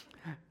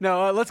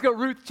No, let's go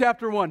Ruth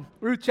chapter 1.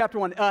 Ruth chapter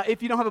 1.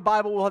 If you don't have a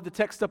Bible, we'll have the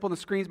text up on the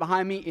screens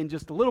behind me in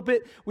just a little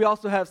bit. We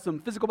also have some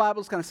physical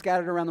Bibles kind of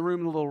scattered around the room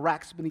in the little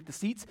racks beneath the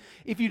seats.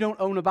 If you don't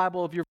own a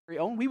Bible of your very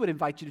own, we would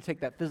invite you to take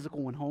that physical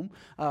one home.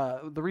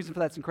 The reason for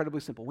that's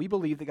incredibly simple. We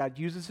believe that God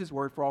uses His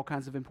Word for all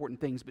kinds of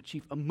important things, but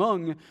chief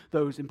among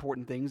those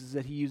important things is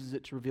that He uses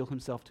it to reveal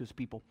Himself to His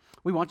people.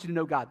 We want you to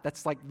know God.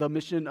 That's like the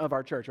mission of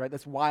our church, right?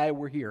 That's why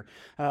we're here,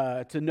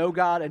 to know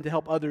God and to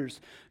help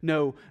others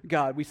know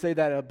God. We say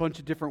that a bunch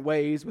of different ways.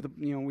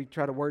 We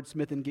try to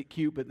wordsmith and get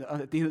cute, but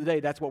at the end of the day,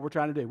 that's what we're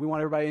trying to do. We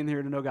want everybody in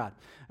here to know God.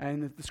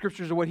 And if the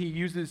scriptures are what He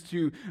uses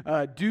to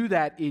do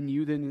that in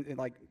you, then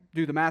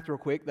do the math real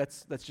quick.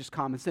 That's just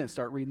common sense.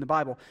 Start reading the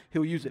Bible.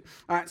 He'll use it.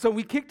 All right, so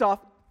we kicked off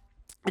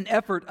an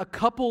effort a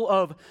couple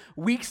of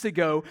weeks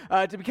ago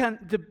to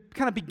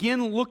kind of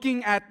begin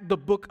looking at the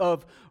book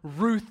of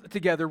Ruth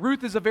together.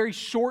 Ruth is a very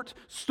short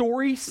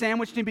story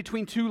sandwiched in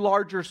between two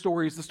larger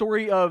stories, the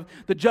story of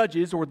the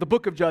Judges, or the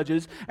book of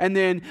Judges, and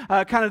then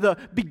kind of the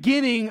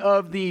beginning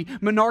of the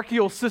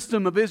monarchical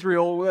system of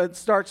Israel that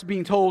starts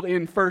being told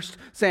in 1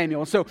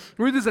 Samuel. So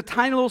Ruth is a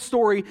tiny little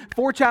story,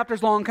 4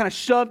 chapters long, kind of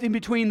shoved in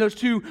between those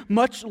two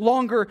much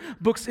longer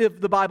books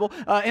of the Bible.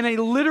 In a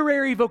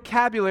literary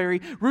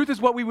vocabulary, Ruth is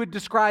what we would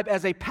describe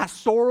as a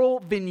pastoral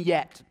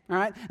vignette. All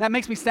right, that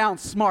makes me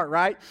sound smart,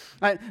 right?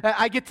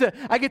 I get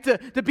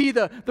to be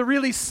the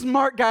really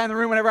smart guy in the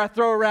room whenever I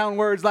throw around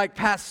words like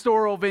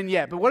pastoral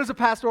vignette. But what is a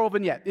pastoral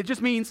vignette? It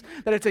just means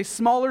that it's a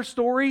smaller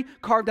story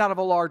carved out of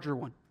a larger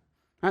one.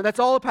 All right, that's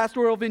all a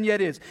pastoral vignette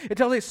is. It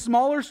tells a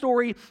smaller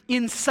story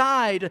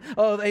inside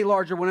of a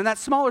larger one. And that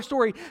smaller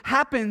story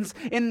happens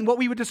in what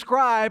we would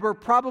describe or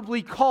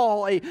probably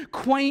call a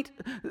quaint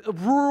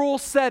rural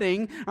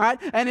setting. All right?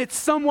 And it's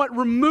somewhat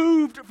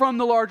removed from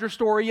the larger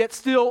story, yet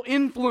still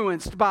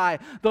influenced by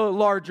the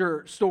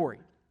larger story.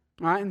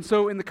 All right? And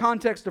so in the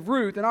context of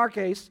Ruth, in our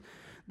case,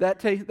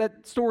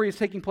 that story is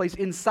taking place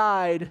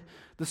inside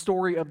the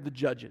story of the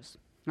Judges.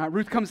 Now,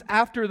 Ruth comes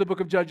after the book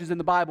of Judges in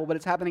the Bible, but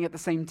it's happening at the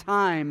same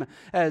time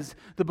as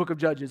the book of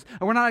Judges.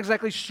 And we're not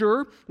exactly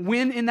sure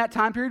when in that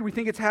time period. We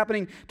think it's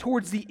happening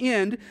towards the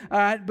end,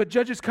 but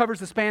Judges covers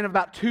the span of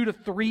about 200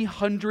 to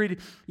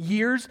 300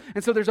 years.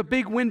 And so there's a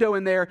big window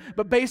in there,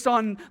 but based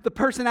on the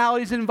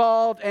personalities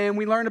involved, and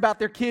we learn about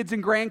their kids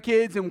and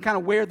grandkids and kind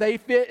of where they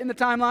fit in the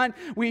timeline,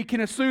 we can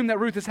assume that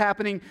Ruth is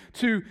happening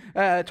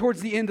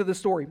towards the end of the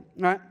story,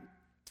 right?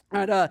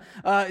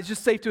 It's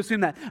just safe to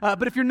assume that.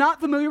 But if you're not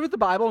familiar with the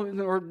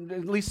Bible, or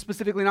at least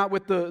specifically not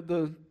with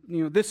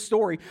this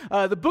story,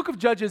 the book of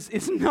Judges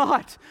is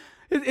not.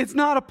 It's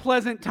not a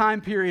pleasant time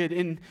period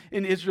in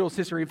Israel's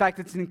history. In fact,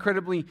 it's an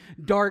incredibly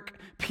dark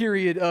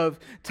period of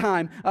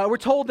time. We're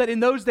told that in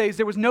those days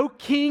there was no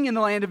king in the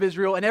land of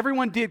Israel, and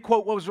everyone did,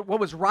 quote, what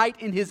was right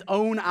in his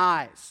own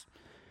eyes.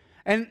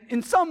 And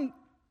in some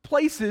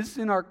places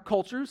in our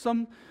culture,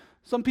 some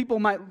people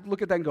might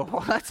look at that and go,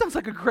 "Oh, that sounds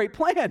like a great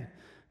plan.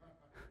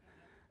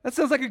 That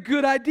sounds like a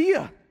good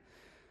idea."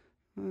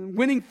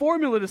 Winning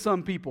formula to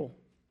some people.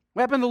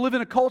 We happen to live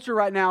in a culture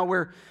right now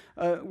where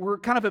we're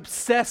kind of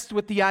obsessed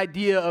with the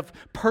idea of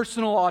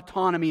personal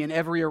autonomy in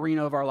every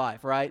arena of our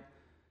life, right?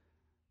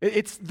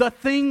 It's the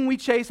thing we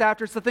chase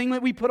after. It's the thing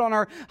that we put on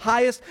our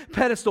highest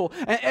pedestal.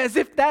 As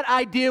if that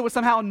idea was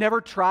somehow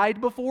never tried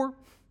before.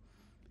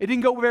 It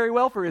didn't go very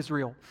well for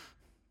Israel.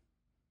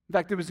 In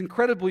fact, it was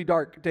incredibly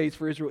dark days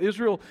for Israel.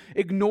 Israel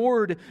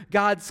ignored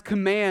God's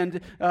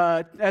command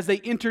as they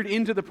entered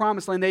into the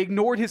Promised Land. They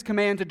ignored His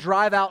command to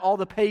drive out all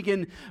the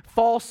pagan,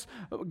 false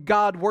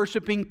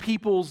God-worshiping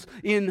peoples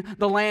in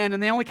the land,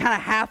 and they only kind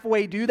of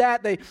halfway do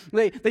that.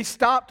 They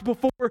stopped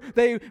before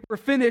they were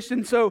finished,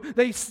 and so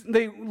they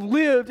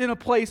lived in a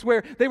place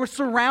where they were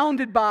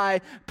surrounded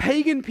by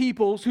pagan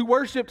peoples who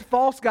worshipped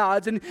false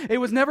gods, and it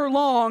was never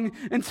long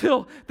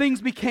until things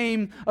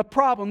became a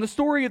problem. The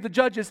story of the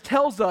Judges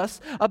tells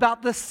us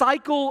about the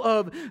cycle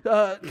of,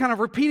 kind of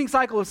repeating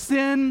cycle of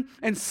sin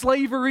and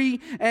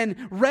slavery and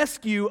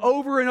rescue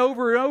over and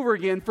over and over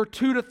again for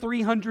 200 to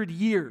 300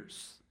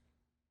 years.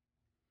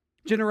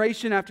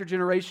 Generation after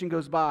generation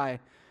goes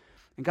by,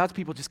 and God's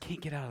people just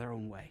can't get out of their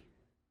own way.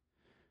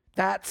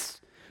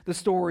 That's the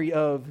story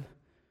of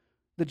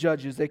the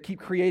Judges. They keep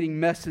creating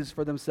messes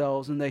for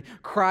themselves, and they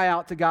cry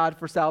out to God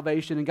for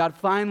salvation, and God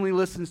finally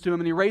listens to them,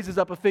 and He raises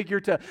up a figure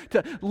to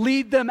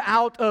lead them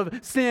out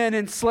of sin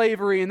and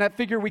slavery, and that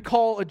figure we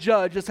call a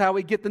judge. That's how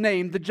we get the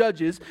name, the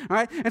Judges. All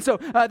right? And so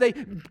they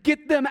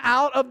get them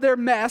out of their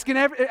mess, and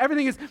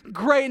everything is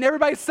great, and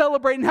everybody's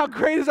celebrating how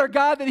great is our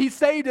God that He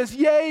saved us.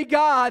 Yay,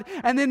 God!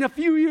 And then a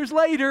few years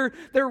later,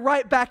 they're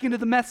right back into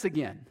the mess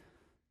again.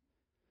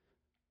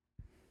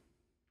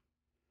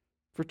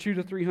 For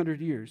 200 to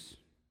 300 years.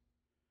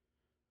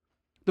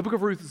 The book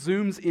of Ruth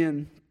zooms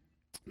in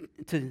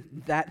to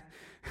that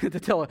to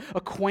tell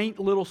a quaint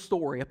little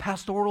story, a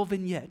pastoral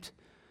vignette.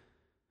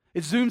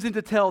 It zooms in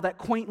to tell that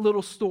quaint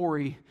little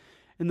story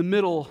in the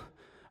middle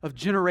of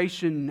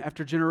generation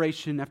after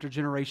generation after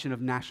generation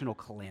of national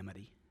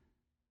calamity,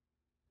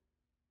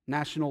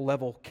 national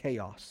level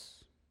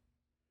chaos.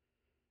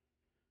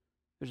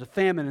 There's a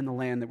famine in the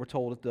land that we're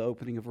told at the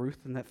opening of Ruth,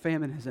 and that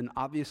famine has an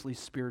obviously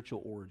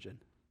spiritual origin.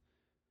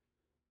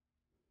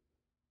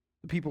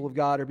 The people of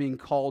God are being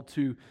called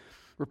to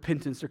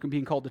repentance. They're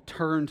being called to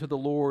turn to the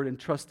Lord and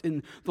trust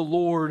in the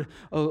Lord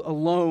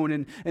alone.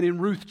 And in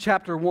Ruth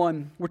chapter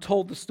 1, we're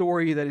told the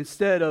story that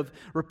instead of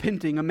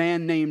repenting, a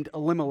man named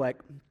Elimelech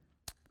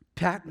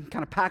kind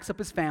of packs up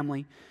his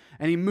family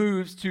and he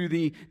moves to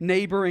the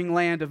neighboring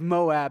land of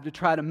Moab to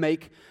try to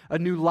make a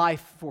new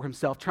life for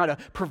himself, try to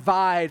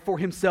provide for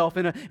himself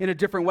in a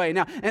different way.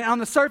 Now, and on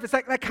the surface,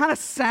 that kind of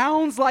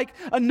sounds like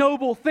a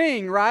noble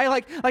thing, right?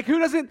 Like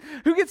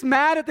who gets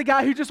mad at the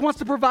guy who just wants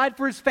to provide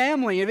for his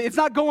family? If it's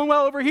not going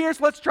well over here,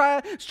 so let's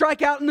try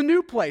strike out in the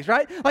new place,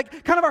 right?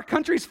 Like kind of our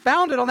country's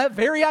founded on that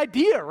very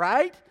idea,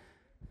 right?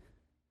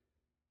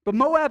 But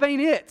Moab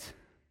ain't it.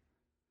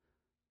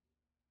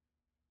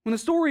 When the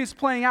story is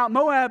playing out,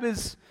 Moab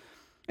is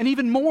an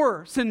even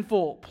more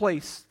sinful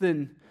place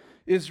than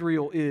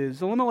Israel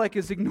is. Elimelech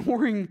is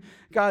ignoring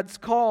God's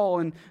call,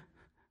 and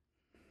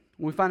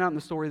we find out in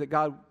the story that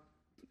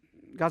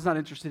God's not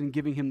interested in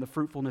giving him the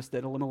fruitfulness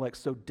that Elimelech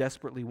so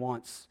desperately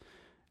wants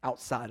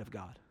outside of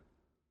God.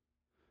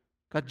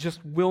 God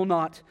just will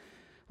not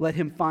let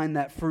him find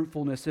that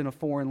fruitfulness in a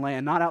foreign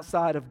land, not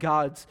outside of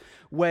God's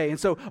way. And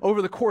so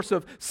over the course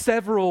of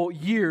several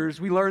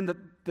years, we learn that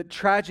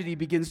tragedy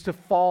begins to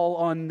fall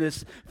on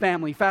this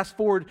family. Fast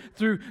forward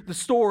through the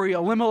story,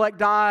 Elimelech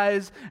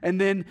dies, and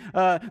then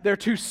their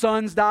two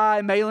sons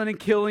die, Mahlon and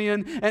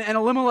Chilion, and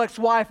Elimelech's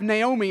wife,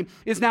 Naomi,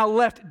 is now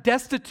left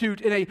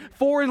destitute in a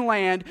foreign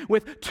land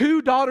with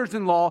two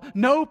daughters-in-law,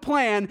 no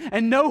plan,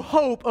 and no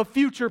hope of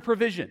future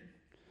provision.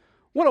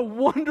 What a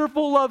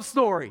wonderful love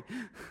story.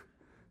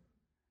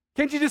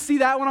 Can't you just see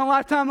that one on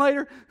Lifetime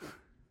later?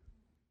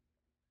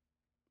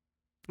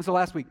 So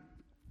last week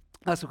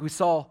we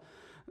saw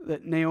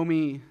that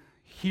Naomi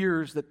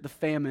hears that the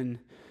famine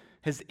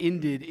has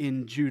ended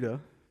in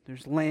Judah.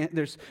 There's land,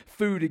 there's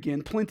food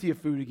again, plenty of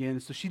food again.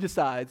 So she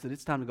decides that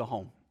it's time to go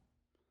home.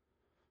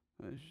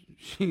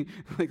 She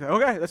like,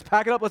 okay, let's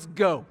pack it up, let's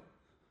go.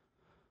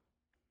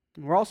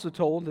 And we're also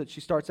told that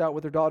she starts out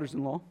with her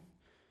daughters-in-law.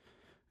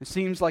 It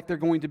seems like they're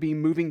going to be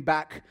moving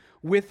back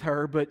with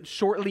her, but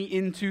shortly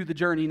into the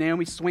journey,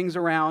 Naomi swings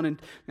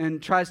around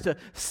and tries to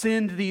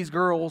send these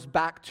girls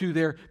back to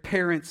their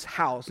parents'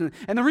 house. And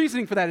the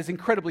reasoning for that is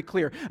incredibly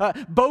clear.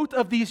 Both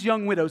of these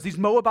young widows, these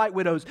Moabite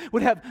widows,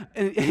 would have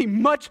a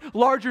much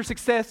larger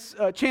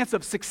chance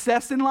of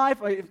success in life,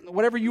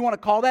 whatever you want to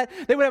call that.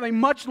 They would have a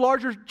much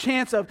larger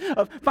chance of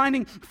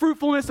finding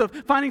fruitfulness, of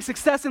finding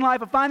success in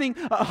life, of finding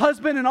a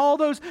husband and all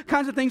those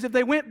kinds of things if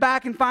they went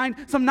back and find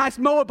some nice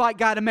Moabite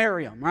guy to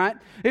marry them, right?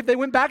 If they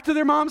went back to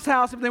their mom's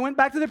house, if they went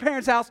back to their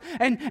parents' house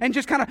and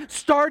just kind of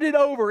started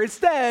over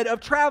instead of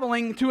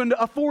traveling to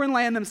a foreign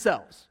land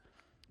themselves.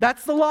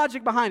 That's the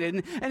logic behind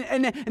it.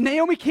 And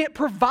Naomi can't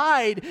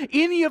provide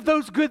any of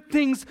those good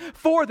things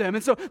for them.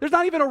 And so there's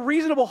not even a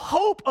reasonable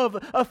hope of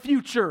a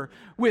future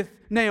with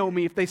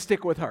Naomi if they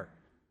stick with her.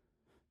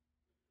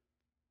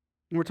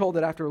 And we're told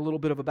that after a little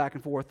bit of a back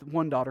and forth,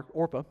 one daughter,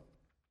 Orpah,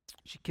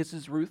 she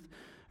kisses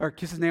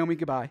Naomi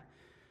goodbye,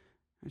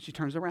 and she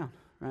turns around,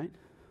 right?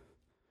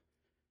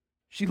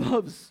 She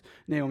loves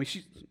Naomi.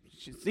 She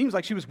seems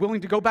like she was willing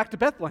to go back to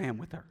Bethlehem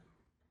with her.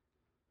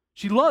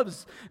 She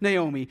loves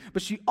Naomi,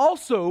 but she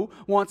also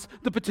wants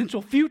the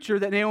potential future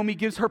that Naomi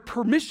gives her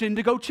permission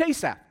to go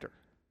chase after.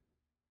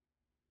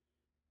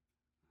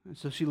 And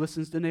so she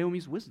listens to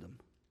Naomi's wisdom.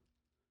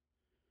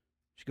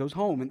 She goes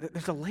home, and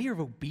there's a layer of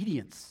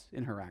obedience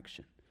in her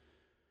action.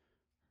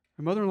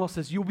 Her mother-in-law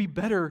says, "You'll be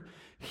better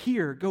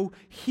here. Go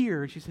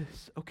here." And she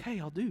says,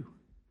 "Okay, I'll do."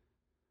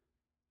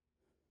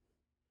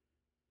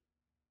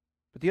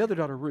 But the other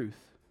daughter,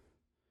 Ruth,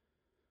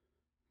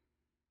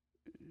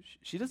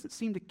 she doesn't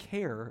seem to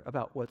care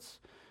about what's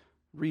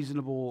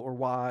reasonable or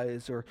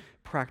wise or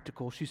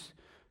practical.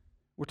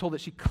 We're told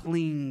that she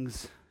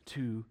clings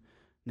to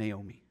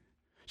Naomi.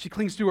 She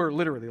clings to her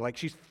literally, like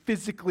she's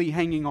physically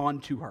hanging on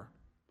to her.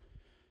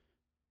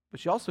 But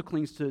she also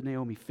clings to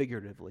Naomi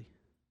figuratively.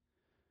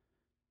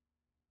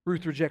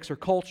 Ruth rejects her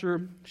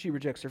culture. She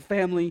rejects her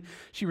family.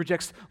 She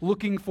rejects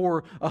looking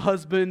for a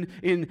husband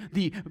in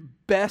the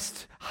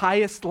best,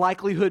 highest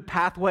likelihood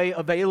pathway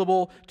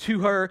available to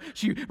her.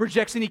 She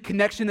rejects any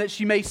connection that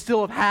she may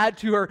still have had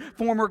to her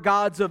former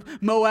gods of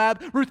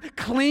Moab. Ruth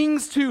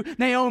clings to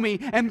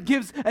Naomi and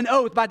gives an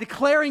oath by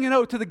declaring an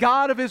oath to the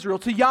God of Israel,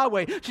 to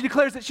Yahweh. She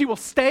declares that she will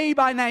stay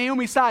by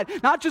Naomi's side,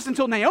 not just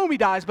until Naomi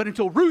dies, but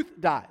until Ruth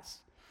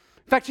dies.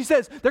 In fact, she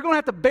says, they're going to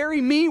have to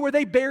bury me where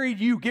they buried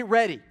you. Get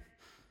ready.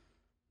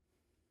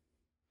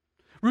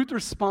 Ruth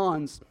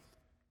responds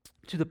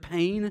to the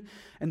pain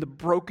and the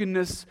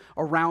brokenness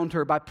around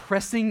her by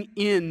pressing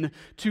in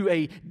to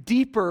a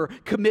deeper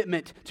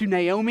commitment to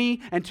Naomi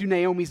and to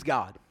Naomi's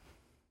God.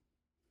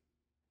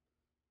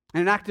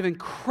 And an act of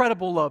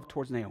incredible love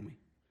towards Naomi.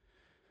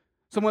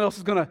 Someone else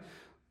is going to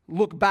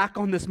look back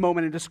on this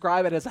moment and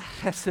describe it as a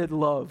hesed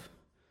love,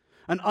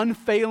 an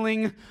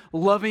unfailing,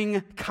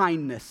 loving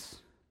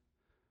kindness.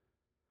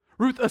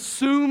 Ruth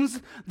assumes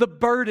the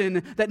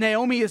burden that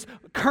Naomi is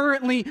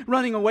currently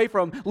running away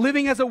from,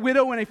 living as a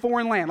widow in a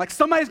foreign land. Like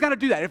somebody's got to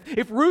do that.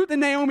 If Ruth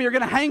and Naomi are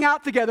going to hang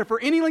out together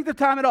for any length of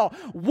time at all,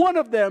 one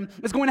of them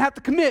is going to have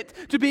to commit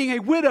to being a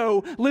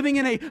widow living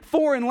in a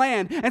foreign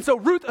land. And so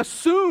Ruth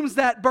assumes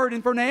that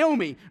burden for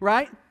Naomi,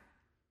 right?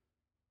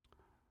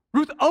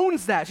 Ruth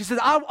owns that. She says,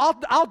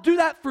 I'll do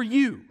that for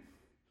you.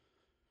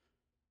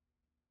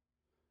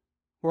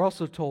 We're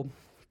also told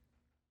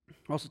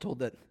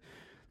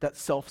that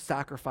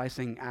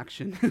self-sacrificing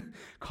action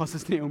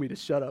causes Naomi to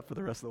shut up for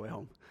the rest of the way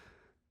home.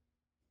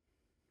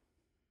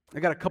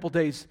 I got a couple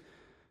days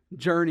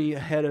journey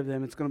ahead of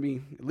them. It's going to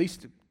be at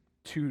least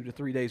 2 to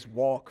 3 days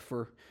walk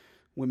for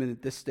women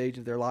at this stage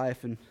of their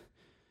life. And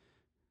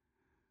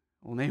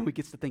Naomi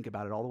gets to think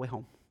about it all the way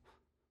home.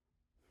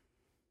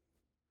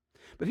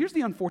 But here's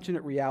the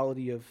unfortunate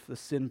reality of the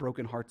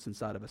sin-broken hearts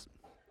inside of us.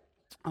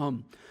 I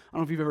don't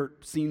know if you've ever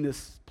seen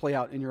this play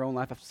out in your own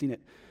life. I've seen it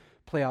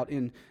play out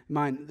in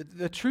mine.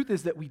 The truth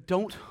is that we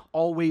don't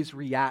always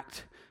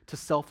react to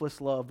selfless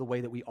love the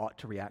way that we ought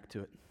to react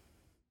to it.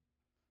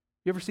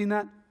 You ever seen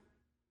that?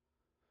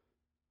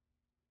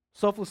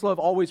 Selfless love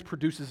always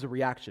produces a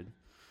reaction.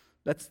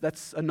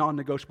 That's a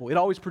non-negotiable. It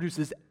always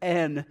produces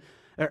a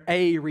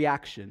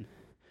reaction.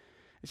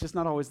 It's just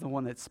not always the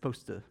one that's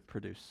supposed to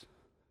produce.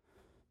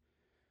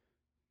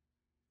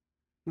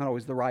 Not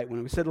always the right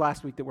one. We said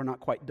last week that we're not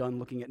quite done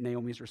looking at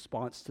Naomi's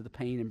response to the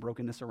pain and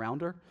brokenness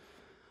around her.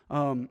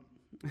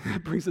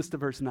 That brings us to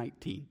verse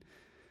 19.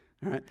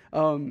 All right.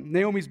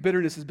 Naomi's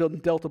bitterness is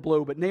dealt a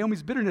blow, but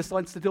Naomi's bitterness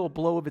wants to deal a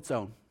blow of its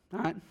own. All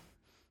right.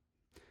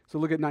 So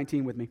look at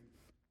 19 with me.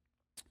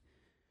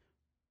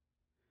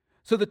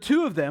 So the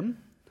two of them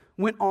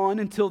went on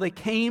until they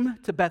came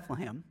to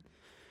Bethlehem.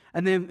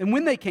 And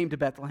when they came to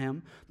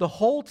Bethlehem, the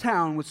whole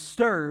town was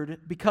stirred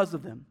because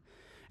of them.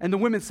 And the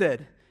women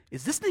said,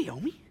 "Is this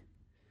Naomi?"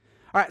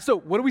 All right, so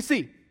what do we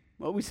see?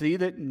 Well, we see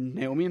that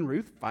Naomi and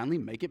Ruth finally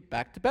make it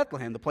back to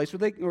Bethlehem, the place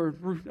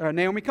where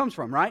Naomi comes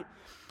from, right?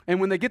 And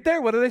when they get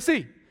there, what do they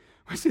see?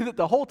 We see that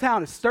the whole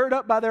town is stirred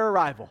up by their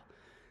arrival.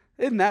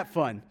 Isn't that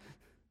fun?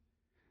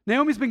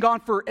 Naomi's been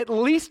gone for at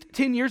least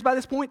 10 years by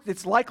this point.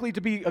 It's likely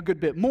to be a good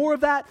bit more of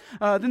that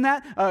than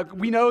that.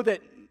 We know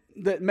that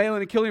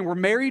Mahlon and Chilion were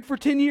married for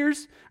 10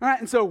 years, all right?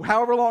 And so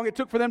however long it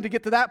took for them to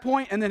get to that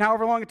point, and then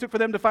however long it took for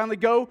them to finally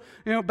go,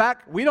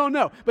 back, we don't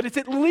know. But it's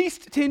at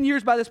least 10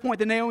 years by this point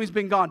that Naomi's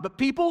been gone. But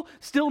people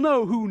still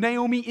know who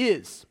Naomi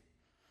is.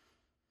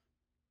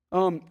 I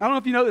don't know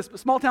if you know this, but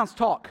small towns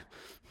talk.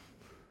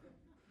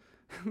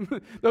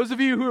 Those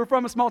of you who are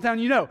from a small town,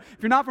 you know.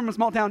 If you're not from a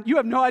small town, you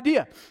have no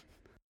idea.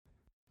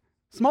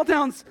 Small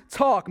towns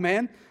talk,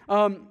 man.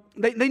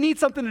 They need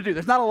something to do.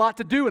 There's not a lot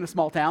to do in a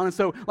small town, and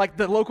so like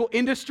the local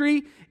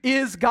industry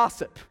is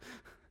gossip.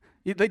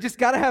 They just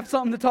got to have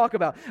something to talk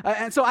about.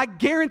 And so I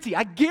guarantee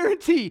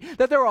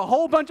that there were a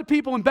whole bunch of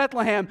people in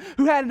Bethlehem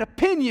who had an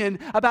opinion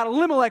about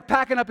Elimelech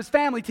packing up his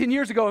family 10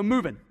 years ago and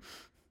moving.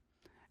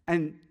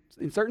 And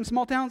in certain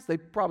small towns, they're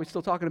probably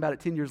still talking about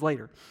it 10 years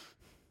later.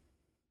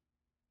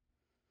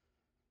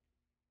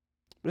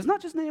 But it's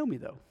not just Naomi,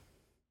 though.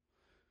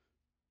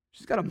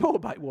 She's got a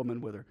Moabite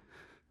woman with her.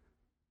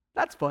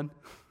 That's fun.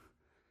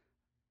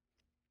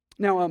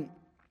 Now,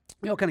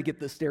 we all kind of get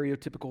the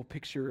stereotypical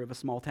picture of a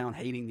small town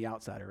hating the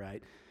outsider,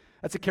 right?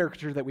 That's a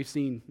caricature that we've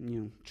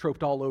seen,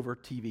 troped all over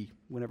TV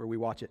whenever we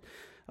watch it.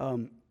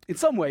 In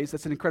some ways,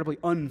 that's an incredibly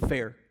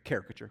unfair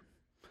caricature.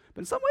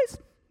 But in some ways,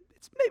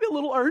 it's maybe a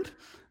little earned,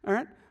 all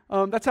right?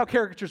 That's how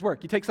caricatures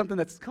work. You take something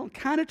that's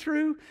kind of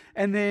true,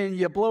 and then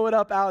you blow it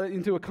up out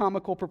into a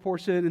comical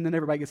proportion, and then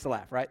everybody gets to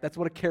laugh, right? That's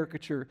what a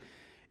caricature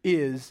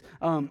is.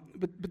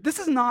 But this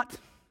is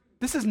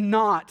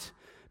not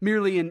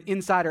merely an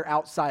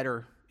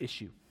insider-outsider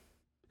issue.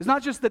 It's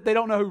not just that they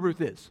don't know who Ruth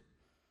is.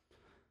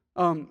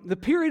 The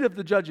period of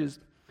the Judges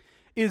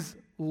is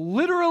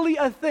literally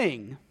a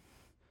thing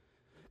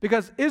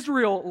because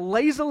Israel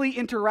lazily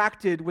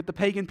interacted with the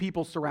pagan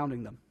people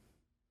surrounding them.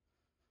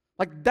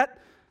 Like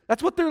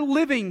that's what they're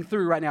living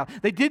through right now.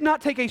 They did not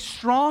take a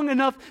strong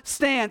enough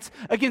stance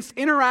against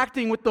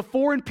interacting with the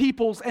foreign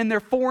peoples and their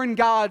foreign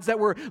gods that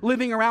were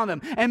living around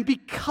them. And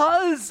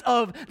because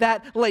of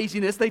that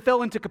laziness, they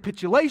fell into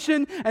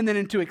capitulation and then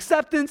into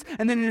acceptance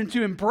and then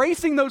into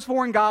embracing those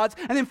foreign gods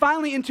and then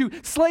finally into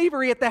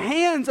slavery at the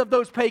hands of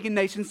those pagan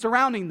nations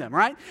surrounding them,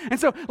 right? And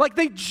so,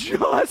 they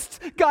just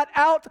got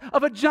out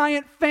of a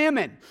giant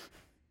famine.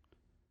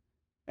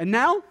 And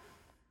now,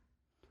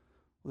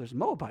 there's a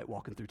Moabite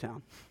walking through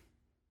town.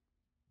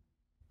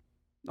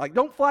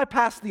 Don't fly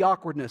past the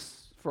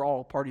awkwardness for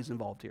all parties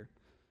involved here.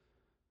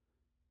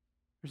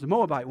 There's a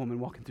Moabite woman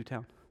walking through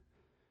town.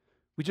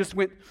 We just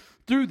went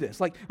through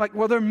this.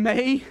 There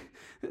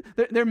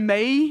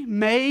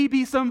may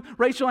be some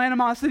racial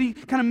animosity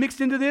kind of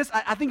mixed into this.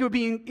 I think it would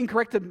be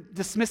incorrect to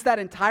dismiss that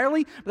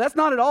entirely, but that's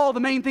not at all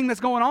the main thing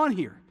that's going on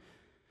here.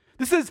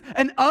 This is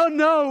an oh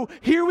no,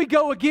 here we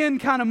go again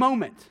kind of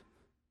moment.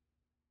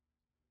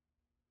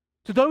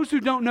 To those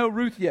who don't know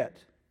Ruth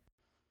yet,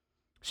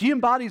 she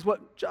embodies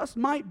what just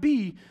might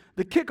be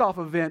the kickoff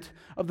event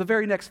of the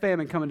very next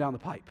famine coming down the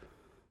pipe.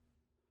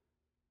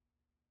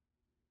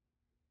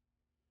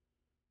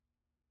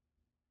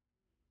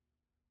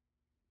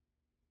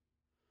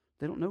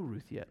 They don't know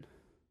Ruth yet.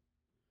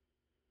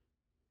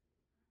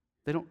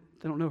 They don't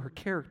know her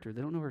character.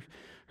 They don't know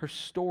her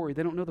story.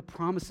 They don't know the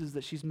promises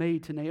that she's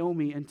made to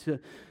Naomi and to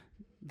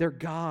their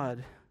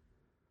God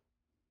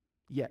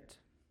yet.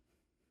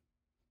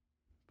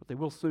 But they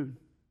will soon.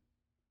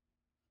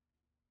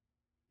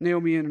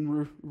 Naomi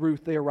and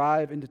Ruth, they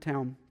arrive into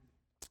town,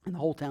 and the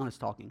whole town is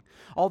talking.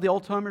 All the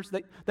old-timers,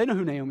 they know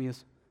who Naomi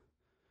is.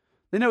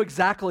 They know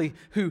exactly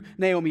who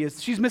Naomi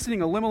is. She's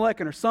missing Elimelech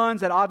and her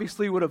sons. That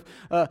obviously would have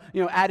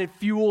added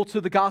fuel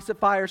to the gossip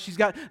fire. She's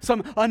got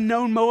some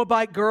unknown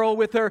Moabite girl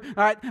with her.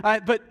 All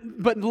right,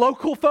 but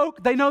local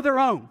folk, they know their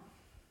own.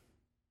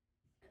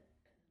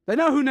 They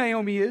know who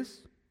Naomi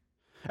is.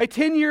 A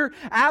 10-year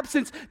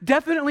absence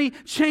definitely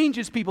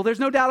changes people. There's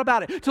no doubt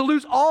about it. To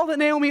lose all that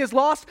Naomi has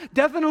lost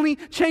definitely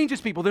changes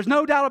people. There's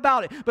no doubt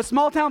about it. But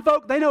small town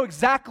folk, they know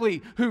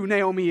exactly who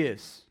Naomi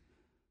is.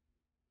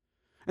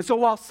 And so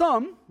while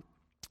some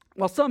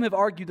have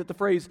argued that the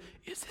phrase,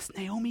 "Is this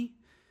Naomi?"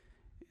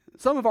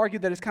 Some have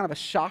argued that it's kind of a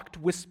shocked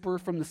whisper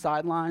from the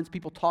sidelines,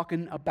 people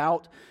talking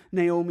about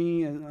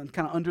Naomi and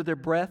kind of under their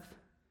breath.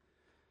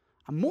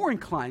 I'm more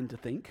inclined to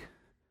think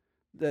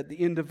that the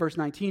end of verse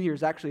 19 here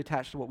is actually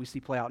attached to what we see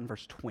play out in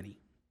verse 20.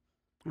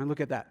 And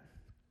look at that.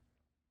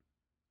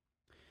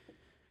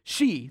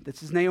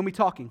 This is Naomi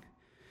talking,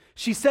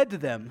 she said to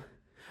them,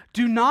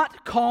 "Do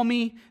not call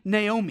me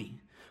Naomi.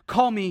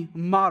 Call me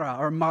Mara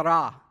or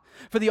Mara.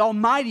 For the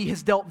Almighty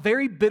has dealt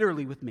very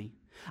bitterly with me.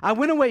 I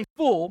went away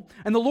full,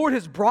 and the Lord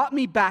has brought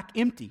me back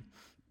empty.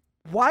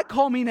 Why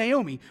call me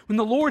Naomi when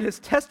the Lord has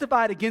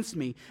testified against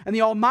me and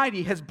the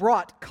Almighty has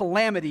brought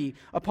calamity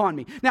upon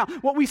me?" Now,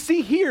 what we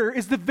see here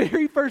is the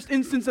very first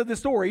instance of the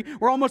story.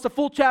 We're almost a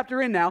full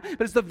chapter in now,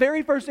 but it's the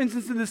very first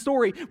instance of the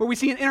story where we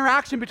see an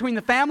interaction between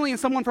the family and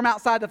someone from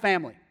outside the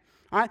family.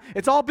 All right?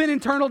 It's all been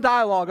internal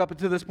dialogue up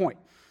until this point.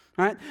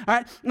 All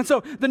right? And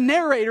so the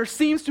narrator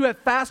seems to have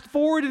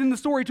fast-forwarded in the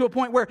story to a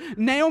point where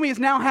Naomi is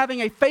now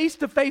having a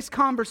face-to-face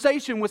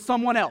conversation with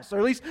someone else, or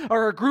at least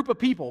or a group of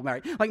people.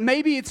 Right? Like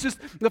maybe it's just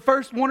the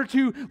first one or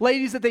two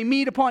ladies that they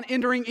meet upon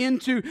entering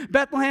into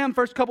Bethlehem,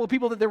 first couple of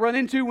people that they run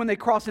into when they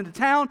cross into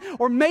town,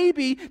 or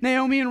maybe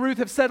Naomi and Ruth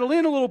have settled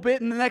in a little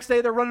bit, and the next day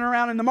they're running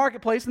around in the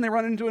marketplace and they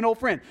run into an old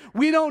friend.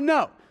 We don't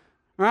know. All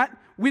right?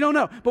 We don't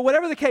know. But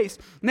whatever the case,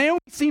 Naomi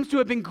seems to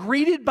have been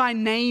greeted by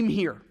name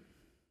here.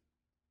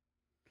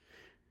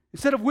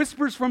 Instead of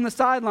whispers from the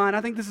sideline,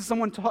 I think this is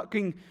someone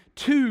talking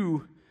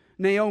to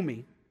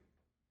Naomi.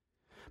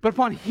 But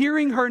upon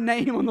hearing her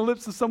name on the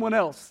lips of someone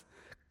else,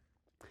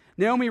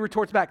 Naomi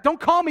retorts back, "Don't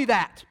call me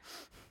that.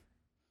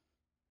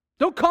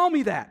 Don't call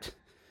me that.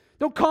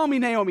 Don't call me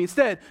Naomi.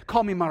 Instead,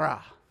 call me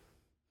Mara."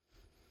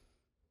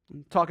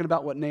 Talking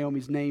about what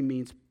Naomi's name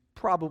means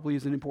probably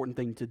is an important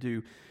thing to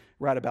do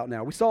right about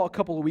now. We saw a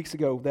couple of weeks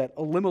ago that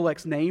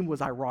Elimelech's name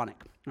was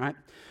ironic. Right?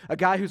 A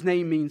guy whose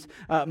name means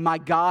 "my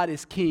God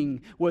is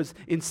king" was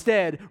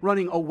instead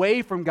running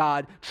away from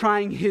God,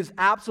 trying his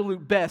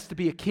absolute best to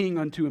be a king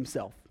unto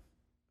himself.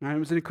 Right? It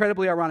was an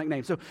incredibly ironic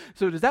name. So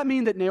does that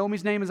mean that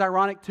Naomi's name is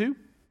ironic too?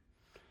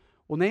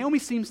 Well, Naomi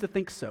seems to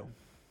think so.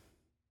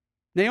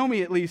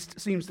 Naomi, at least,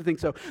 seems to think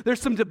so.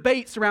 There's some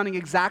debate surrounding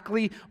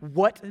exactly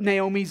what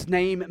Naomi's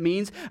name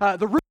means.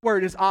 The root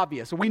word is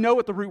obvious. We know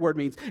what the root word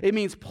means. It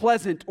means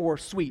pleasant or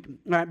sweet.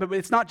 Right? But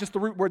it's not just the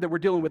root word that we're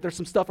dealing with. There's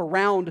some stuff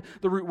around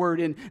the root word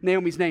in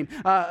Naomi's name.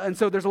 And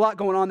so there's a lot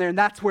going on there, and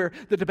that's where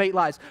the debate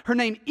lies. Her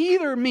name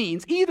either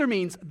means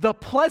the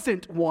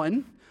pleasant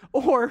one,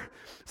 or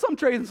some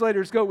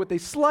translators go with a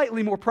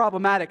slightly more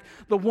problematic,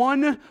 the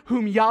one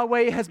whom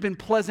Yahweh has been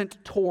pleasant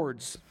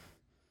towards.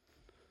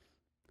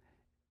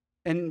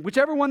 And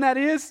whichever one that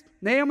is,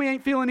 Naomi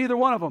ain't feeling either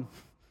one of them.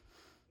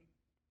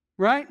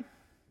 Right?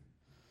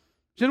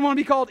 She didn't want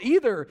to be called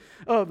either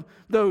of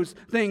those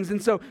things. And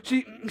so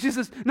she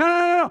says,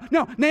 no.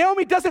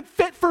 Naomi doesn't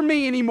fit for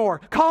me anymore.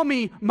 Call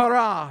me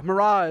Mara.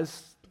 Mara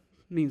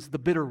means the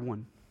bitter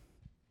one.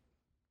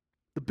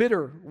 The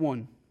bitter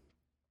one.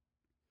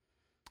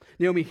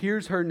 Naomi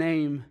hears her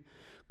name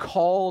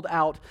called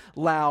out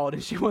loud,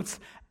 and she wants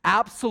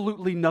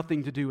absolutely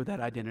nothing to do with that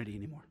identity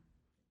anymore.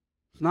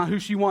 Not who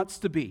she wants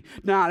to be.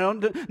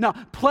 No,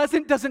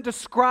 pleasant doesn't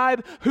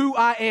describe who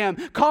I am.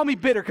 Call me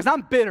bitter, because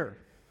I'm bitter.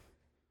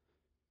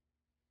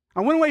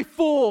 I went away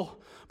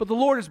full, but the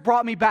Lord has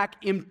brought me back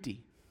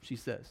empty, she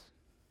says.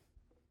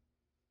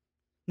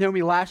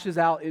 Naomi lashes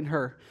out in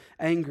her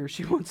anger.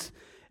 She wants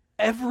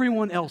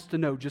everyone else to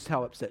know just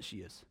how upset she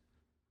is.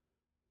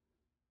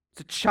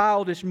 It's a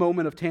childish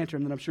moment of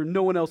tantrum that I'm sure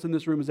no one else in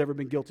this room has ever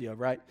been guilty of,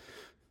 right?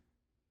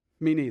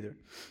 Me neither.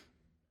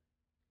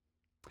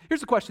 Here's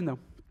the question, though.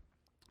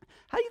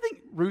 How do you think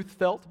Ruth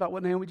felt about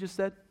what Naomi just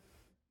said?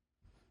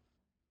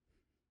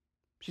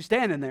 She's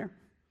standing there.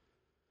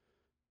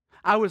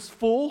 I was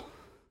full,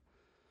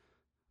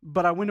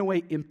 but I went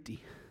away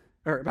empty.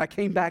 Or I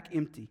came back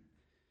empty.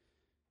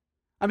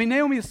 I mean,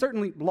 Naomi has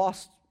certainly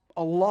lost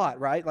a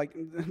lot, right?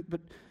 But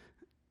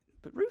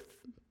Ruth,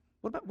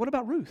 what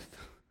about Ruth?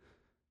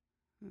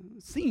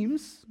 It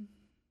seems,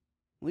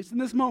 at least in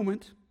this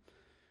moment,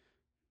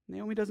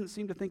 Naomi doesn't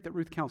seem to think that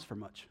Ruth counts for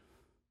much.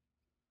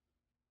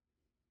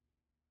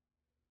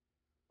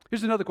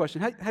 Here's another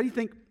question. How do you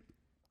think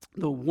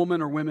the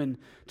woman or women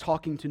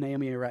talking to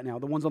Naomi right now,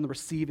 the ones on the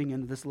receiving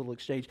end of this little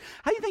exchange,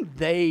 how do you think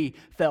they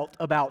felt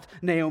about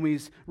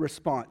Naomi's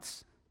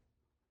response?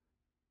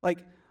 Like,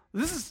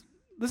 this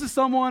is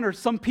someone or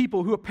some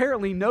people who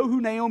apparently know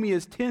who Naomi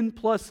is 10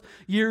 plus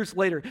years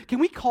later. Can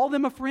we call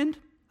them a friend?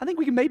 I think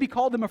we can maybe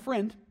call them a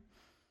friend.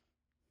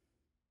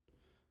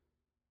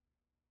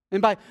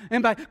 And by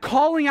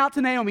calling out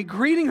to Naomi,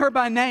 greeting her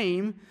by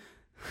name,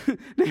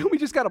 Naomi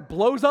just kind of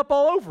blows up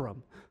all over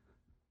them.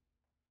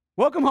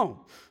 Welcome home.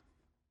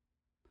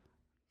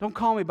 Don't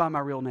call me by my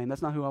real name.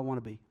 That's not who I want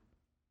to be.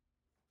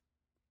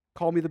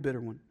 Call me the bitter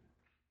one.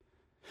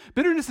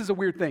 Bitterness is a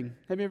weird thing.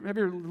 Have you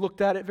ever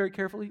looked at it very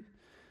carefully?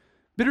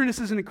 Bitterness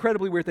is an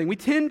incredibly weird thing. We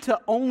tend to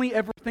only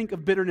ever think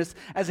of bitterness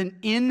as an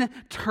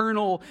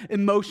internal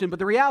emotion, but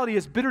the reality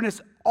is bitterness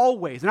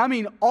always, and I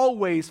mean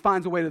always,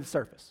 finds a way to the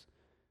surface.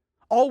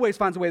 Always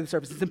finds a way to the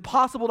surface. It's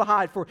impossible to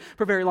hide for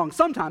very long.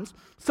 Sometimes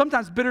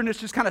bitterness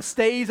just kind of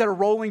stays at a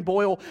rolling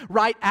boil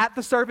right at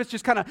the surface,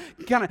 just kind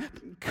of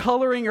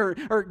coloring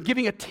or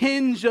giving a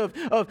tinge of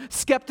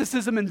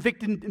skepticism and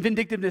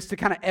vindictiveness to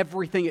kind of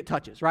everything it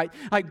touches, right?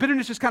 Like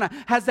bitterness just kind of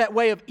has that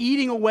way of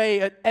eating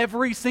away at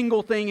every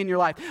single thing in your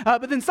life.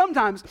 But then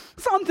sometimes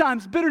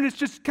bitterness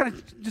just kind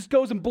of just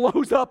goes and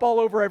blows up all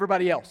over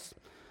everybody else,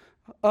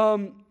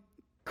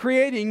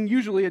 creating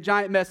usually a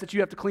giant mess that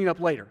you have to clean up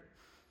later,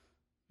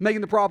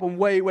 making the problem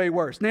way, way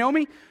worse.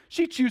 Naomi,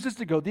 she chooses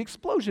to go the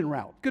explosion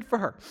route. Good for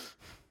her.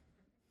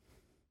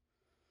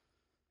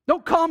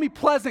 Don't call me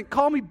pleasant,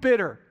 call me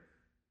bitter.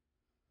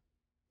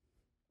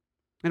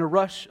 In a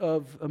rush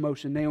of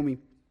emotion, Naomi,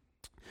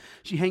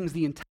 she hangs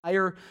the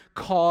entire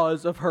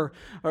cause of her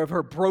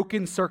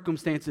broken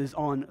circumstances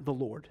on the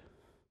Lord.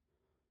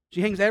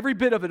 She hangs every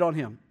bit of it on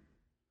him.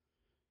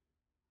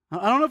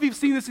 I don't know if you've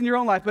seen this in your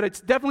own life, but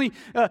it's definitely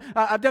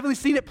I've definitely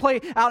seen it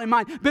play out in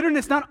mine.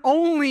 Bitterness not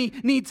only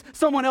needs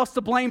someone else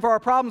to blame for our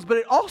problems, but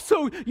it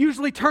also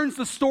usually turns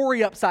the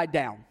story upside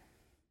down.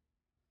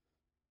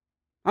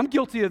 I'm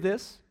guilty of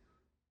this.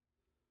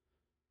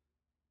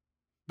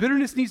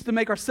 Bitterness needs to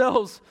make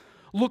ourselves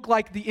look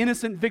like the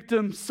innocent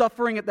victim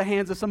suffering at the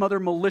hands of some other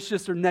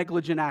malicious or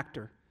negligent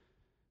actor.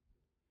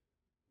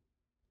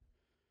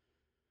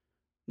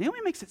 Naomi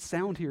makes it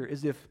sound here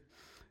as if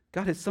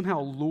God has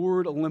somehow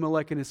lured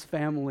Elimelech and his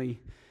family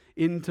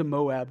into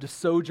Moab to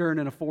sojourn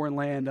in a foreign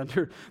land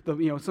under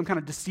some kind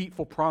of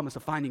deceitful promise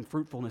of finding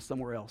fruitfulness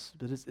somewhere else.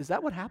 But is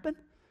that what happened?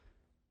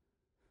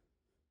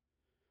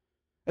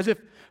 As if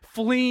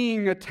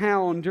fleeing a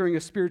town during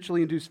a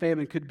spiritually induced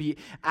famine could be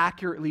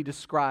accurately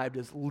described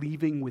as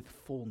leaving with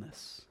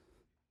fullness.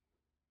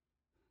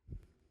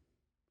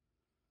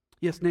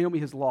 Yes, Naomi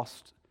has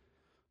lost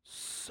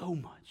so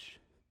much.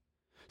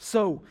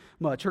 So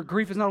much. Her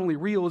grief is not only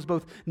real, it's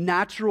both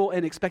natural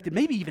and expected,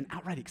 maybe even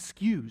outright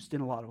excused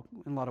in a lot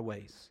of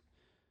ways.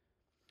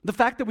 The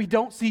fact that we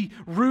don't see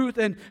Ruth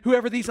and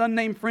whoever these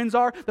unnamed friends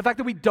are, the fact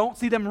that we don't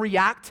see them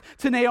react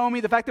to Naomi,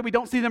 the fact that we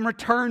don't see them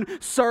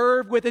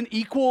serve with an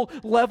equal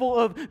level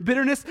of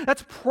bitterness,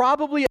 that's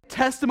probably a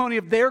testimony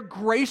of their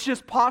gracious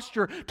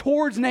posture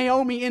towards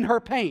Naomi in her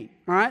pain.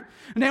 All right?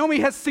 Naomi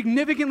has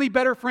significantly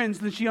better friends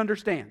than she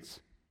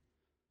understands.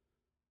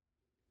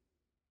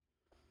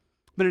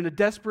 But in a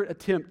desperate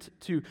attempt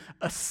to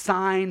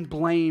assign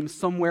blame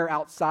somewhere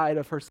outside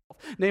of herself,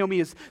 Naomi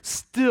is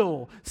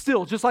still,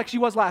 just like she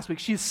was last week,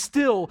 she's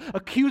still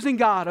accusing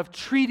God of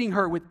treating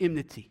her with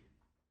enmity.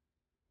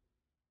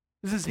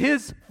 This is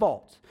his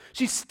fault.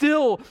 She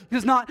still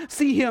does not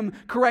see him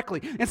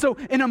correctly. And so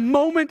in a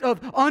moment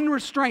of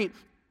unrestraint,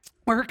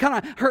 where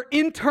her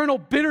internal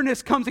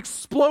bitterness comes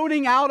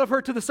exploding out of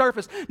her to the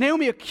surface,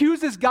 Naomi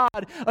accuses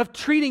God of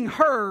treating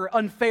her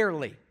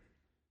unfairly.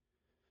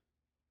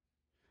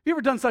 Have you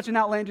ever done such an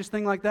outlandish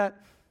thing like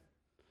that?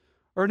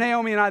 Or are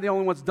Naomi and I the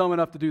only ones dumb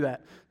enough to do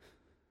that?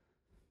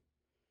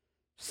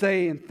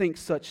 Say and think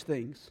such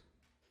things.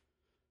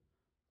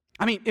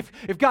 I mean,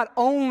 if God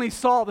only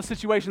saw the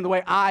situation the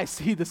way I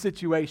see the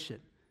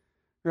situation,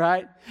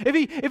 right?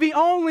 If he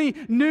only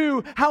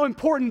knew how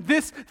important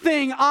this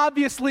thing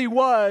obviously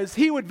was,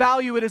 he would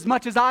value it as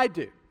much as I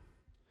do.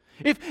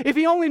 If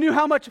he only knew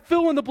how much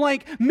fill in the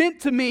blank meant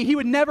to me, he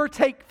would never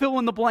take fill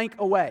in the blank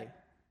away.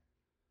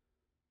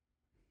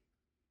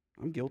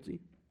 I'm guilty.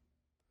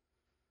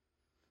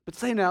 But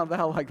saying it out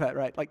loud like that,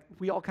 right? Like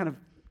we all kind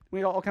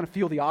of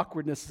feel the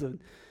awkwardness and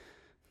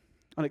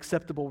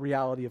unacceptable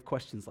reality of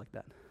questions like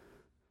that.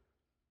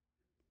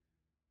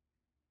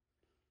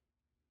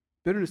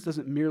 Bitterness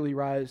doesn't merely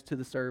rise to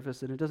the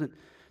surface, and it doesn't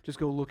just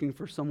go looking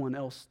for someone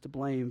else to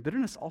blame.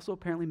 Bitterness also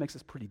apparently makes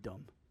us pretty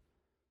dumb.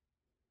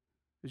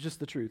 It's just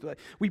the truth. Like,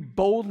 we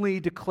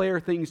boldly declare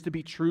things to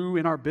be true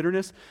in our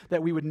bitterness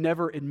that we would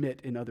never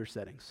admit in other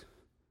settings.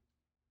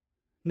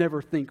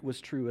 Never think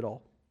was true at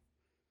all.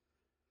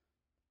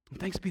 And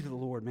thanks be to the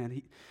Lord,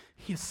 man.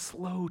 He is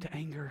slow to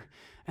anger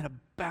and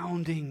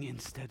abounding in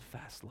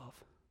steadfast love.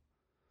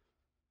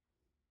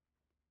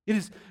 It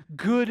is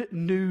good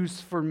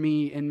news for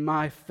me in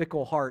my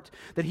fickle heart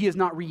that he is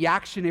not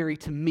reactionary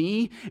to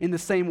me in the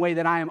same way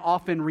that I am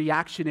often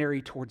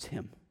reactionary towards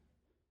him.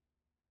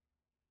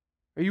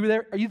 Are you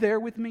there? Are you there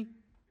with me?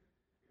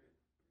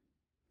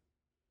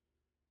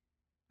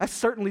 I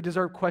certainly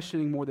deserve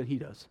questioning more than he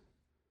does.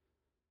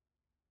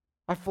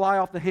 I fly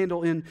off the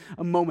handle in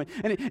a moment.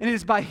 And it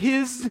is by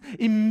his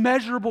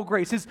immeasurable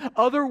grace, his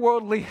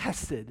otherworldly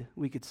hesed,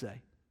 we could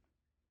say.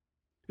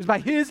 It's by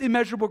his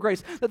immeasurable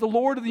grace that the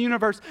Lord of the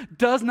universe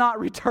does not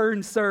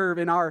return serve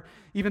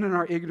even in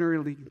our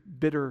ignorantly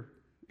bitter,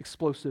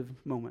 explosive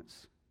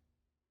moments.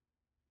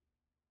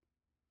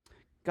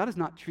 God is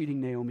not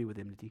treating Naomi with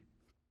enmity.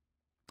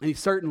 And he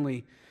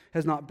certainly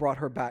has not brought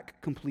her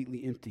back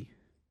completely empty.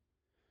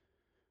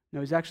 No,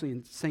 he's actually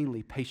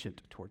insanely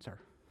patient towards her.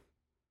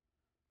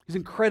 He's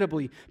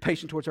incredibly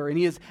patient towards her, and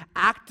he is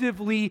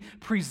actively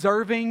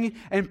preserving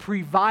and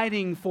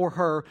providing for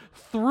her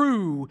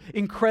through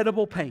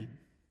incredible pain.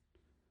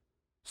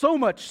 So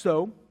much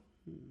so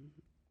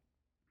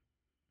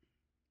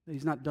that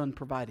he's not done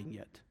providing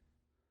yet.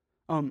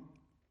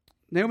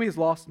 Naomi has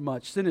lost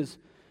much. Sin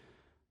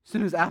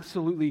has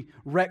absolutely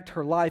wrecked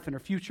her life and her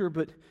future,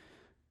 but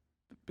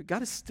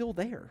God is still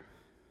there.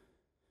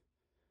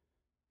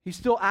 He's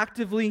still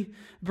actively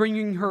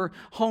bringing her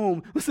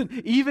home.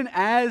 Listen, even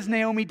as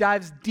Naomi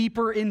dives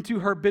deeper into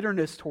her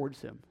bitterness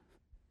towards him,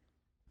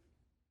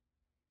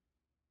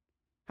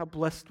 how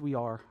blessed we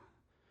are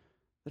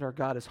that our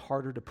God is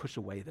harder to push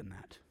away than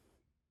that.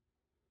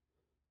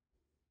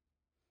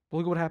 Well,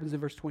 look at what happens in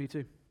verse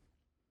 22.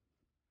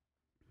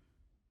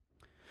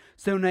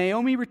 So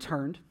Naomi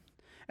returned,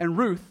 and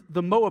Ruth,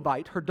 the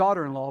Moabite, her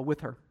daughter-in-law,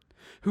 with her,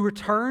 who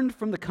returned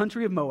from the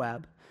country of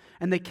Moab,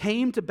 and they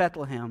came to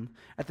Bethlehem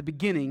at the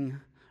beginning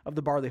of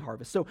the barley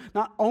harvest. So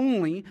not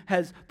only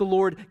has the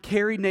Lord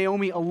carried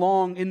Naomi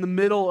along in the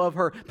middle of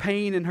her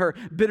pain and her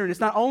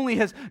bitterness, not only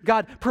has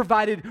God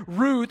provided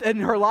Ruth in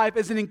her life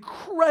as an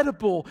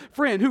incredible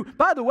friend who,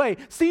 by the way,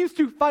 seems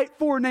to fight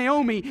for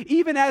Naomi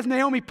even as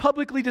Naomi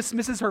publicly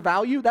dismisses her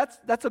value.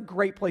 That's a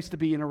great place to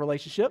be in a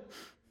relationship.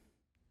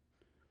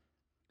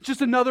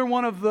 Just another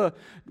one of the,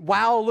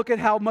 wow, look at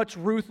how much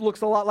Ruth looks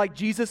a lot like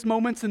Jesus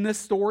moments in this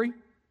story.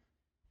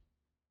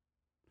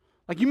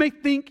 Like, you may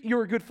think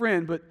you're a good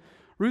friend, but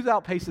Ruth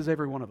outpaces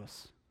every one of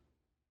us.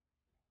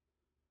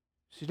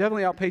 She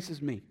definitely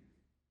outpaces me.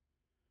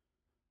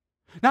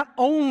 Not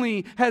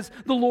only has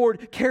the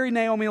Lord carried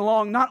Naomi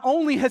along, not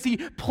only has he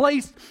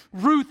placed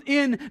Ruth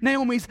in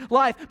Naomi's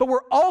life, but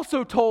we're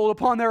also told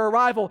upon their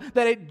arrival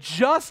that it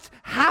just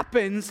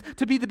happens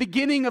to be the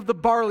beginning of the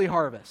barley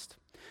harvest.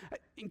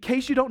 In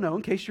case you don't know,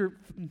 in case you're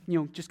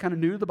just kind of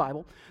new to the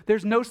Bible,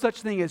 there's no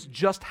such thing as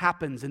just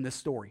happens in this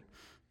story.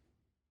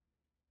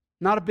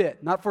 Not a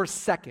bit, not for a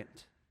second.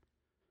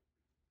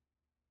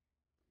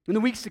 In the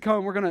weeks to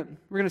come, we're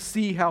gonna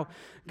see how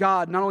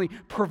God not only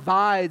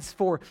provides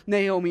for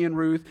Naomi and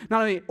Ruth,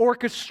 not only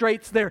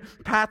orchestrates their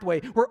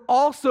pathway, we're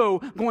also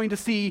going to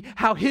see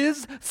how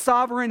his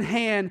sovereign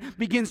hand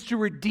begins to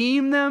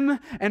redeem them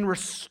and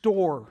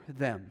restore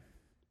them.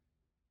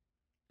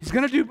 He's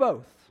going to do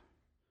both.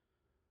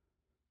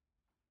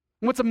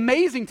 And what's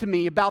amazing to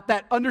me about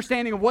that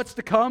understanding of what's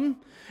to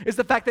come is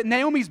the fact that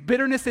Naomi's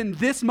bitterness in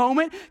this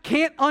moment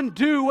can't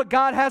undo what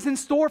God has in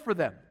store for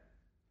them.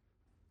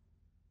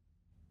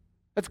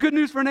 That's good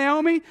news for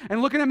Naomi,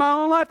 and looking at my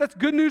own life, that's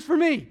good news for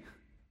me.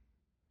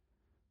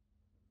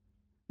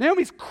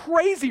 Naomi's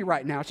crazy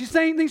right now. She's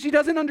saying things she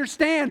doesn't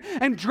understand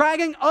and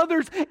dragging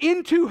others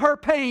into her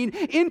pain,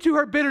 into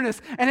her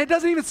bitterness, and it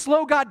doesn't even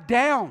slow God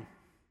down.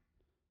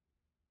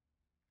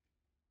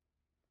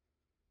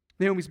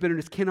 Naomi's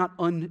bitterness cannot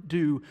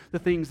undo the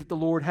things that the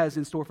Lord has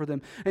in store for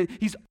them. And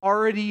he's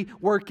already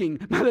working.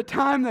 By the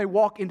time they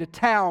walk into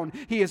town,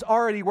 he is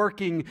already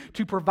working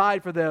to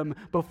provide for them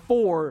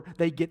before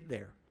they get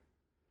there.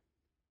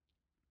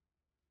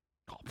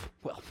 Oh,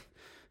 well,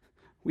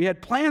 we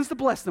had plans to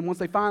bless them once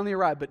they finally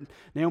arrived, but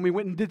Naomi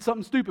went and did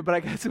something stupid, but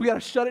I guess we got to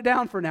shut it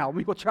down for now.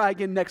 We will try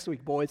again next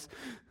week, boys.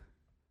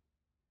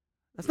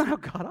 That's not how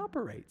God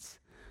operates.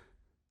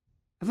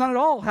 That's not at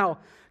all how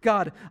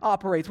God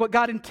operates. What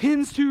God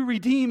intends to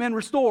redeem and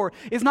restore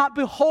is not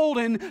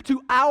beholden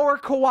to our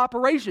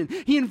cooperation.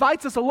 He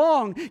invites us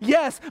along,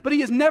 yes, but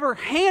he is never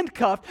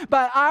handcuffed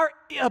by our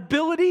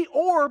ability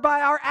or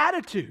by our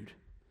attitude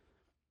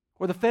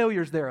or the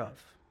failures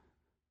thereof.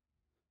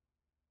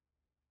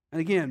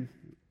 And again,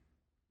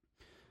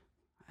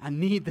 I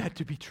need that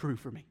to be true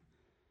for me.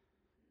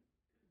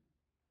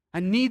 I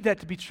need that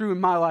to be true in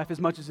my life as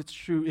much as it's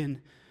true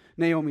in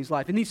Naomi's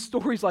life. And these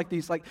stories like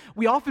these, like,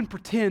 we often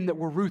pretend that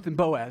we're Ruth and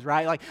Boaz,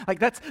 right? Like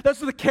that's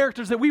the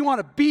characters that we want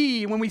to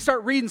be when we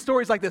start reading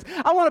stories like this.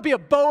 I want to be a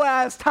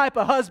Boaz type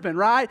of husband,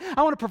 right?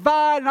 I want to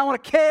provide and I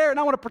want to care and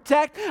I want to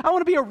protect. I want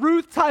to be a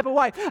Ruth type of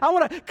wife. I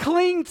want to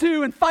cling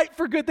to and fight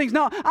for good things.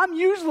 No, I'm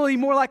usually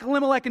more like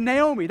Elimelech and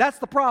Naomi. That's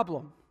the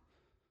problem.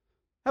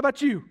 How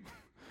about you?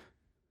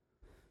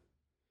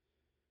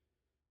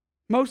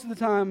 Most of the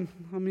time,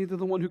 I'm either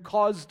the one who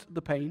caused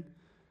the pain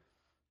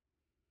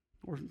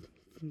or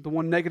the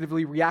one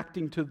negatively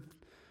reacting to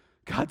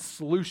God's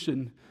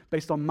solution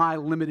based on my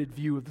limited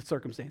view of the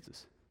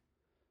circumstances.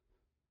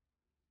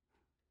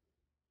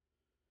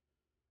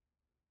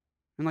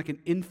 And like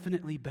an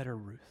infinitely better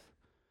Ruth,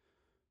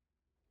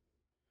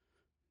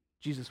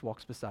 Jesus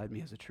walks beside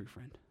me as a true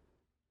friend.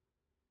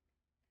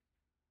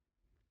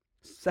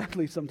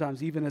 Sadly,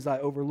 sometimes, even as I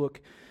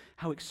overlook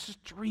how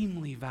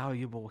extremely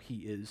valuable he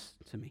is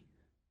to me,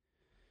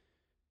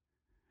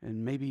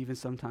 and maybe even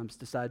sometimes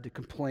decide to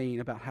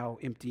complain about how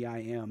empty I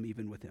am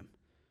even with him.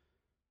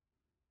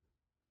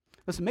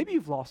 Listen, maybe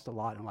you've lost a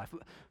lot in life.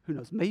 Who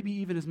knows? Maybe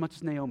even as much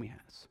as Naomi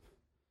has.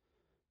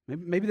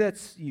 Maybe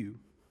that's you.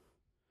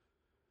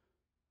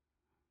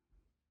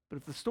 But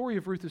if the story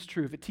of Ruth is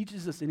true, if it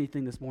teaches us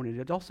anything this morning,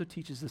 it also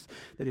teaches us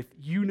that if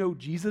you know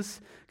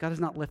Jesus, God has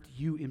not left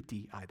you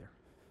empty either.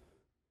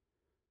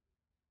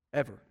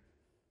 Ever.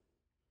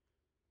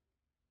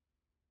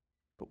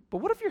 But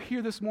what if you're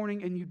here this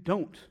morning and you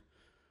don't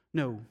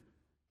know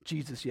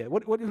Jesus yet?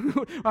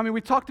 I mean,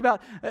 we talked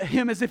about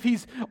him as if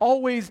he's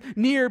always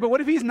near, but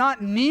what if he's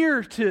not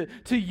near to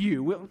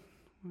you? Well,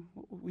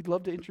 we'd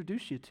love to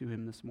introduce you to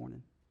him this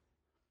morning.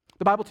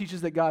 The Bible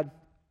teaches that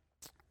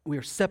we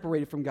are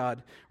separated from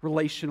God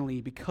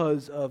relationally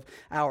because of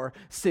our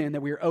sin,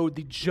 that we are owed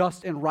the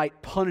just and right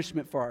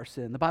punishment for our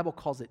sin. The Bible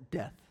calls it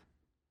death.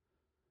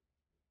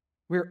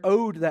 We're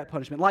owed that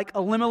punishment. Like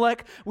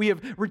Elimelech, we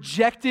have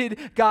rejected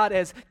God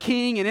as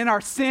king, and in our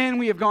sin,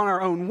 we have gone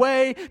our own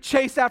way,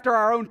 chased after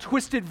our own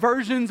twisted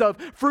versions of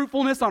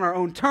fruitfulness on our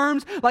own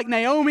terms. Like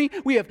Naomi,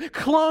 we have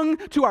clung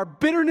to our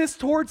bitterness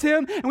towards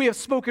him, and we have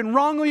spoken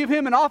wrongly of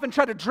him, and often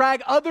tried to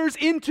drag others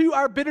into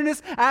our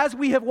bitterness as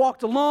we have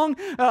walked along.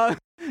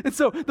 And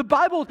so the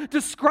Bible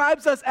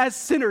describes us as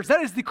sinners.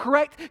 That is the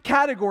correct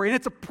category, and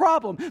it's a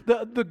problem.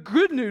 The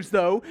good news,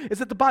 though, is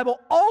that the Bible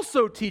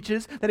also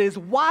teaches that it is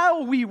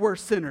while we were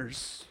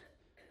sinners.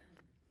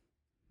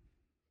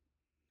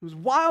 It was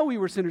while we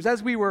were sinners,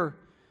 as we were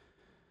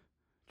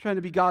trying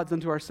to be gods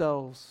unto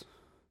ourselves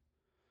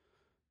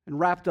and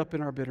wrapped up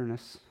in our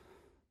bitterness.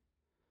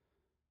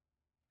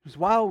 It was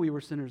while we were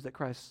sinners that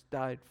Christ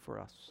died for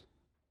us.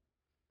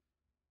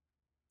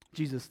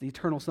 Jesus, the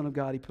eternal Son of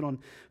God, he put on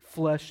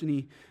flesh and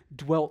he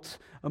dwelt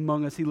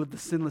among us. He lived the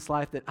sinless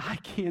life that I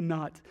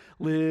cannot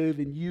live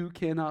and you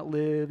cannot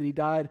live. And he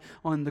died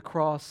on the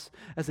cross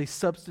as a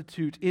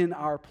substitute in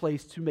our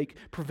place to make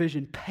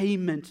provision,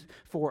 payment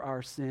for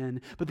our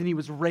sin. But then he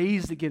was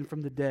raised again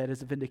from the dead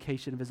as a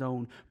vindication of his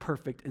own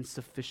perfect and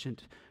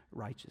sufficient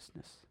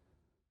righteousness.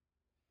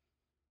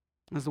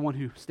 As the one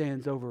who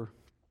stands over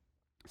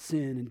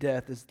sin and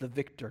death, as the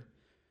victor,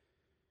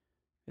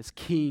 as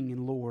King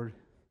and Lord.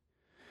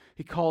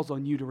 He calls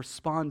on you to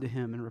respond to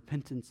him in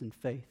repentance and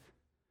faith,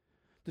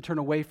 to turn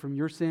away from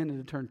your sin and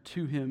to turn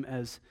to him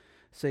as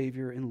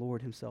Savior and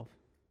Lord himself.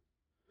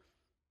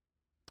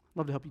 I'd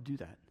love to help you do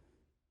that.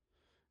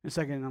 In a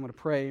second, I'm going to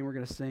pray and we're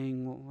going to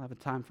sing. We'll have a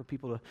time for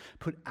people to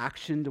put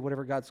action to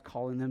whatever God's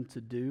calling them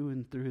to do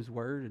and through his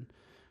word. And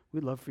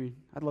I'd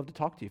love to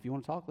talk to you. If you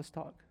want to talk, let's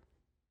talk.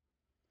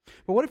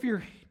 But what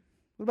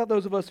about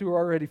those of us who are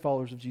already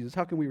followers of Jesus?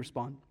 How can we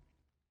respond?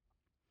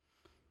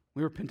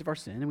 We repent of our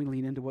sin and we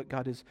lean into what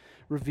God is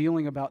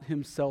revealing about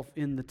himself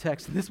in the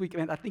text. And this week,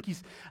 man, I think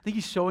he's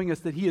showing us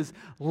that he is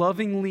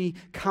lovingly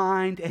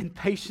kind and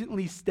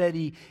patiently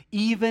steady,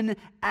 even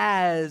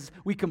as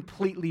we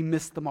completely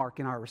miss the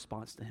mark in our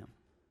response to him.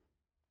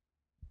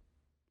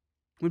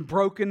 When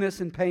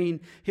brokenness and pain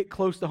hit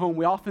close to home,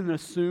 we often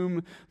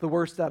assume the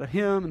worst out of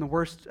him and the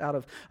worst out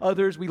of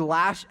others. We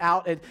lash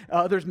out at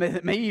others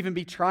that may even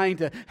be trying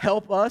to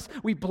help us.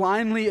 We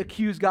blindly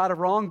accuse God of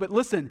wrong. But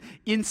listen,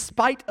 in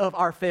spite of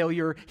our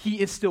failure,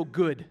 he is still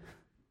good.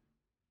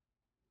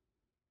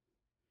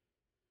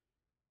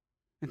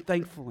 And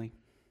thankfully,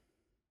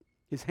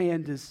 his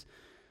hand is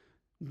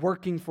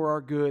working for our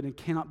good and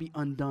cannot be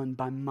undone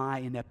by my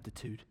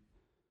ineptitude,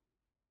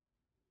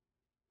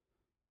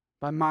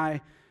 by my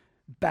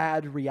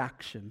bad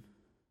reaction.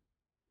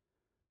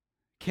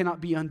 Cannot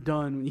be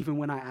undone even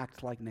when I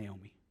act like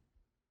Naomi.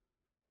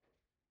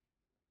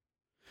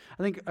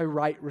 I think a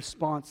right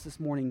response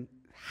this morning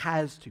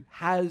has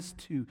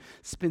to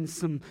spend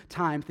some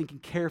time thinking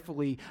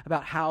carefully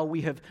about how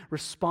we have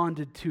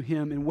responded to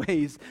him in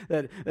ways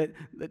that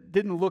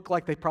didn't look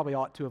like they probably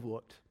ought to have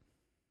looked.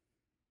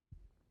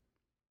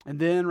 And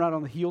then right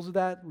on the heels of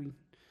that, we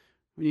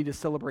need to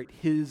celebrate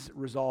his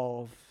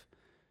resolve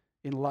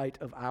in light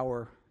of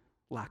our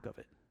lack of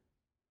it.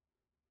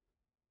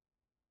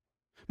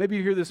 Maybe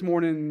you're here this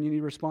morning and you need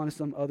to respond in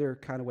some other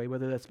kind of way,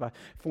 whether that's by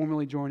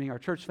formally joining our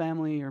church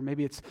family, or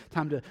maybe it's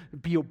time to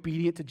be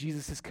obedient to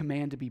Jesus'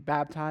 command to be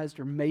baptized,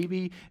 or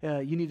maybe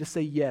you need to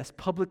say yes,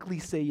 publicly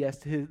say yes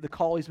to the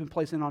call he's been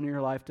placing on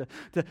your life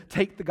to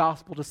take the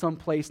gospel to some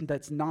place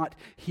that's not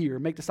here,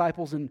 make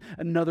disciples in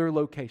another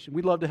location.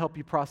 We'd love to help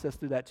you process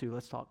through that too.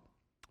 Let's talk.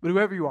 But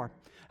whoever you are,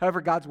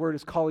 however God's word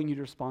is calling you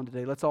to respond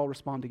today, let's all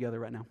respond together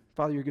right now.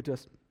 Father, you're good to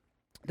us.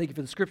 Thank you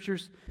for the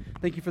scriptures.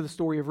 Thank you for the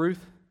story of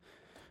Ruth.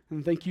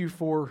 And thank you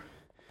for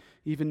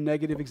even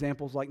negative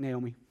examples like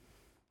Naomi.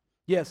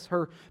 Yes,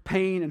 her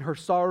pain and her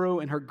sorrow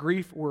and her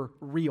grief were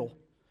real.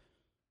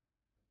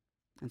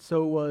 And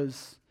so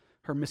was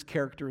her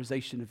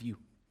mischaracterization of you.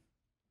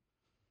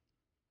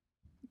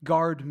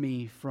 Guard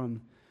me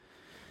from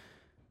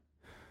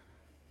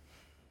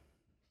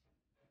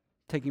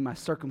taking my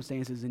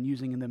circumstances and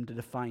using them to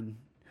define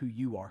who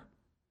you are.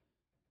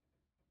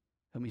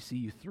 Help me see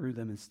you through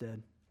them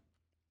instead.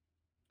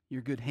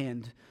 Your good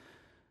hand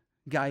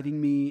guiding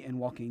me and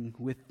walking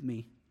with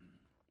me.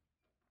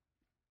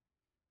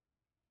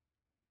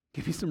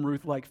 Give me some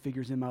Ruth-like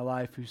figures in my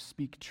life who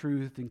speak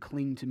truth and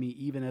cling to me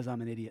even as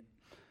I'm an idiot.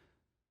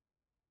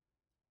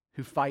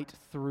 Who fight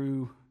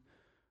through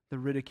the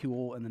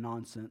ridicule and the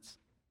nonsense.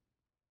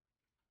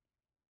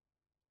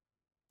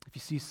 If you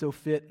see so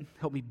fit,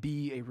 help me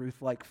be a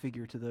Ruth-like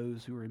figure to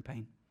those who are in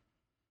pain.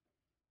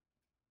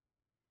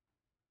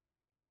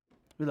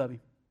 We love you.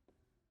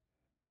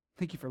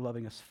 Thank you for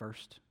loving us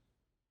first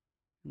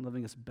and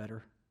loving us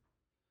better.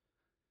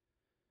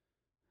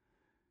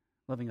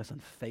 Loving us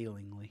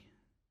unfailingly.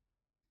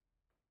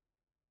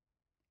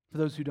 For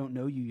those who don't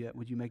know you yet,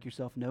 would you make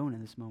yourself known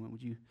in this moment?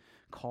 Would you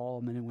call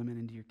men and women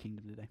into your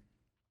kingdom today?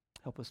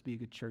 Help us be a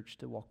good church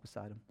to walk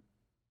beside them.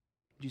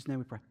 In Jesus' name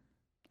we pray.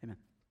 Amen.